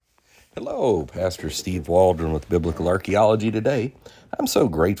Hello, Pastor Steve Waldron with Biblical Archaeology today. I'm so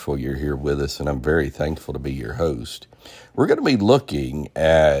grateful you're here with us, and I'm very thankful to be your host. We're going to be looking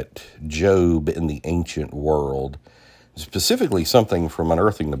at Job in the ancient world, specifically something from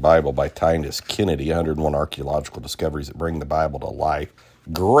Unearthing the Bible by Titus Kennedy, 101 Archaeological Discoveries that Bring the Bible to Life.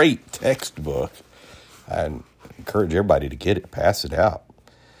 Great textbook. I encourage everybody to get it, pass it out.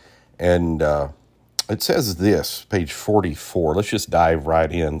 And it says this, page 44. Let's just dive right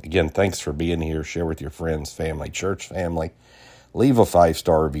in. Again, thanks for being here. Share with your friends, family, church family. Leave a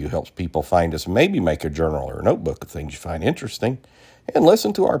 5-star review. Helps people find us. Maybe make a journal or a notebook of things you find interesting. And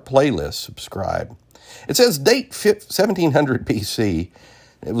listen to our playlist. Subscribe. It says date 1700 BC.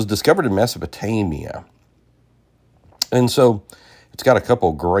 It was discovered in Mesopotamia. And so it's got a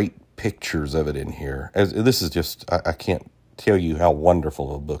couple great pictures of it in here. This is just, I can't tell you how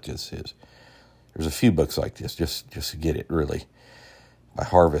wonderful a book this is. There's a few books like this, just to get it, really. By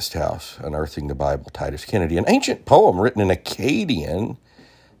Harvest House, Unearthing the Bible, Titus Kennedy. An ancient poem written in Akkadian,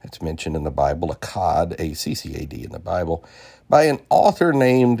 that's mentioned in the Bible, Akkad, A-C-C-A-D in the Bible, by an author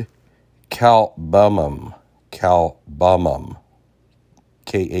named Kalbamum, K-A-L-B-A-M-U-M.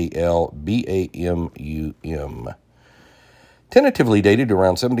 Tentatively dated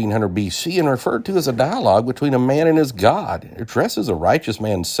around 1700 BC and referred to as a dialogue between a man and his God. It addresses a righteous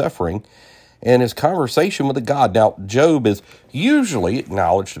man's suffering and his conversation with the God. Now, Job is usually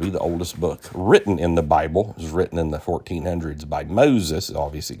acknowledged to be the oldest book written in the Bible. It was written in the 1400s by Moses.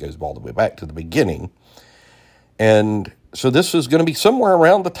 Obviously, it goes all the way back to the beginning. And so this is going to be somewhere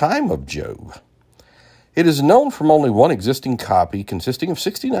around the time of Job. It is known from only one existing copy consisting of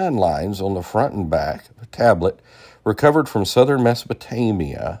 69 lines on the front and back of a tablet recovered from southern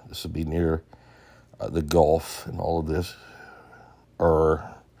Mesopotamia. This would be near the Gulf and all of this.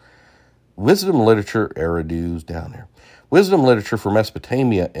 Wisdom literature, Eridu's down there. Wisdom literature for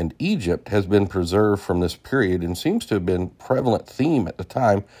Mesopotamia and Egypt has been preserved from this period and seems to have been a prevalent theme at the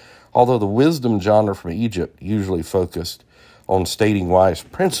time, although the wisdom genre from Egypt usually focused on stating wise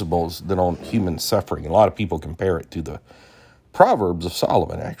principles than on human suffering. A lot of people compare it to the Proverbs of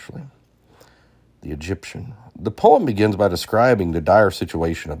Solomon, actually, the Egyptian. The poem begins by describing the dire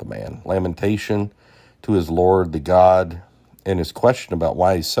situation of the man, lamentation to his Lord, the God, and his question about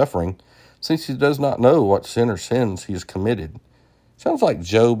why he's suffering, since he does not know what sin or sins he has committed. Sounds like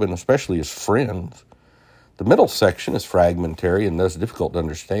Job and especially his friends. The middle section is fragmentary and thus difficult to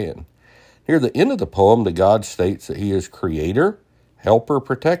understand. Near the end of the poem, the God states that he is creator, helper,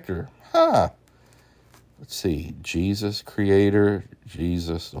 protector. Let's see. Jesus, creator.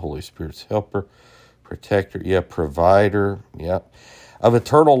 Jesus, the Holy Spirit's helper, protector. Provider. Of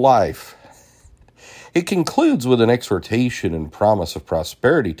eternal life. It concludes with an exhortation and promise of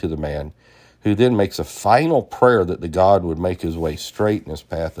prosperity to the man, who then makes a final prayer that the God would make his way straight and his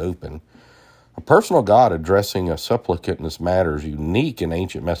path open. A personal God addressing a supplicant in this matter is unique in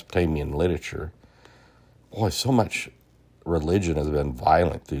ancient Mesopotamian literature. Boy, so much religion has been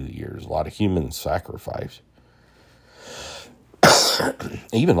violent through the years. A lot of human sacrifice.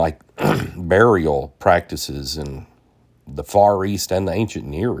 Even like burial practices in the Far East and the ancient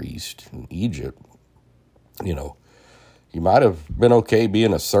Near East, in Egypt. You might have been okay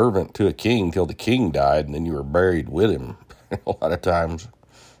being a servant to a king till the king died, and then you were buried with him. A lot of times,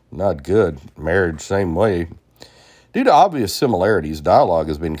 not good. Marriage, same way. Due to obvious similarities, dialogue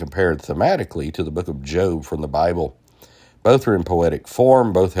has been compared thematically to the book of Job from the Bible. Both are in poetic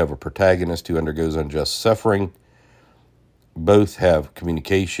form. Both have a protagonist who undergoes unjust suffering. Both have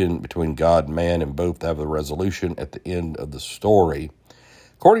communication between God and man, and both have a resolution at the end of the story.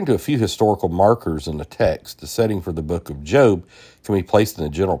 According to a few historical markers in the text, the setting for the book of Job can be placed in the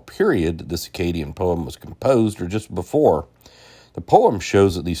general period that this Akkadian poem was composed or just before. The poem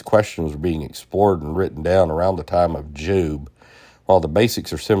shows that these questions were being explored and written down around the time of Job. While the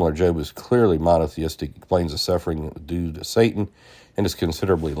basics are similar, Job is clearly monotheistic, explains the suffering due to Satan, and is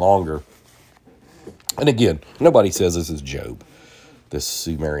considerably longer. And again, nobody says this is Job, this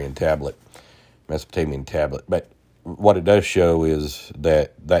Sumerian tablet, Mesopotamian tablet, but what it does show is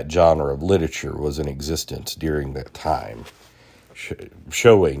that genre of literature was in existence during that time,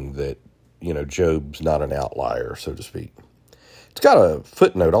 showing that, Job's not an outlier, so to speak. It's got a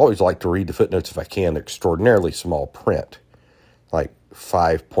footnote. I always like to read the footnotes if I can. They're extraordinarily small print, like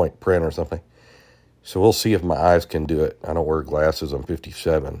 5-point print or something. So we'll see if my eyes can do it. I don't wear glasses. I'm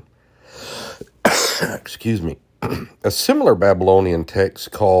 57. Excuse me. A similar Babylonian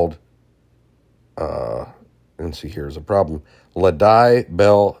text called, let's see, here's a problem. Ladai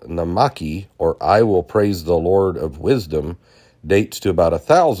Bel Namaki, or I Will Praise the Lord of Wisdom, dates to about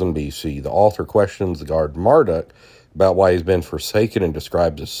 1000 BC. The author questions the god Marduk, about why he's been forsaken and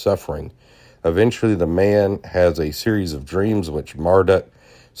describes his suffering. Eventually, the man has a series of dreams in which Marduk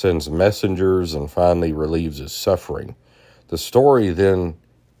sends messengers and finally relieves his suffering. The story then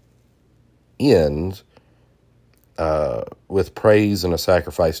ends with praise and a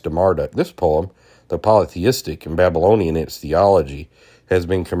sacrifice to Marduk. This poem, though polytheistic and Babylonian in its theology, has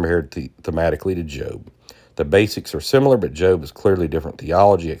been compared thematically to Job. The basics are similar, but Job has clearly different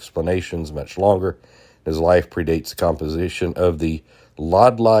theology, explanations much longer. His life predates the composition of the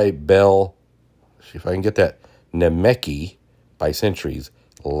Ladlai Bel, see if I can get that, Nemeki by centuries.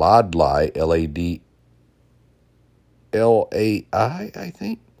 Ladlai, Ladlai, I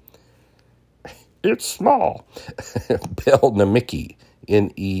think. It's small. Bel Nemeki,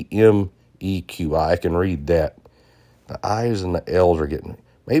 Nemeqi. I can read that. The I's and the L's are getting,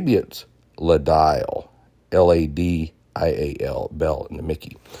 maybe it's Ladial, Ladial, Bel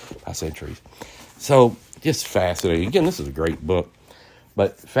Nemeki by centuries. So, just fascinating. Again, this is a great book,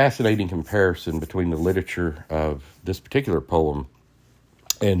 but fascinating comparison between the literature of this particular poem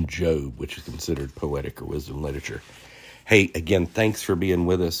and Job, which is considered poetic or wisdom literature. Hey, again, thanks for being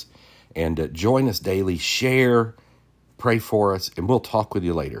with us, and join us daily, share, pray for us, and we'll talk with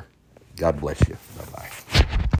you later. God bless you. Bye-bye.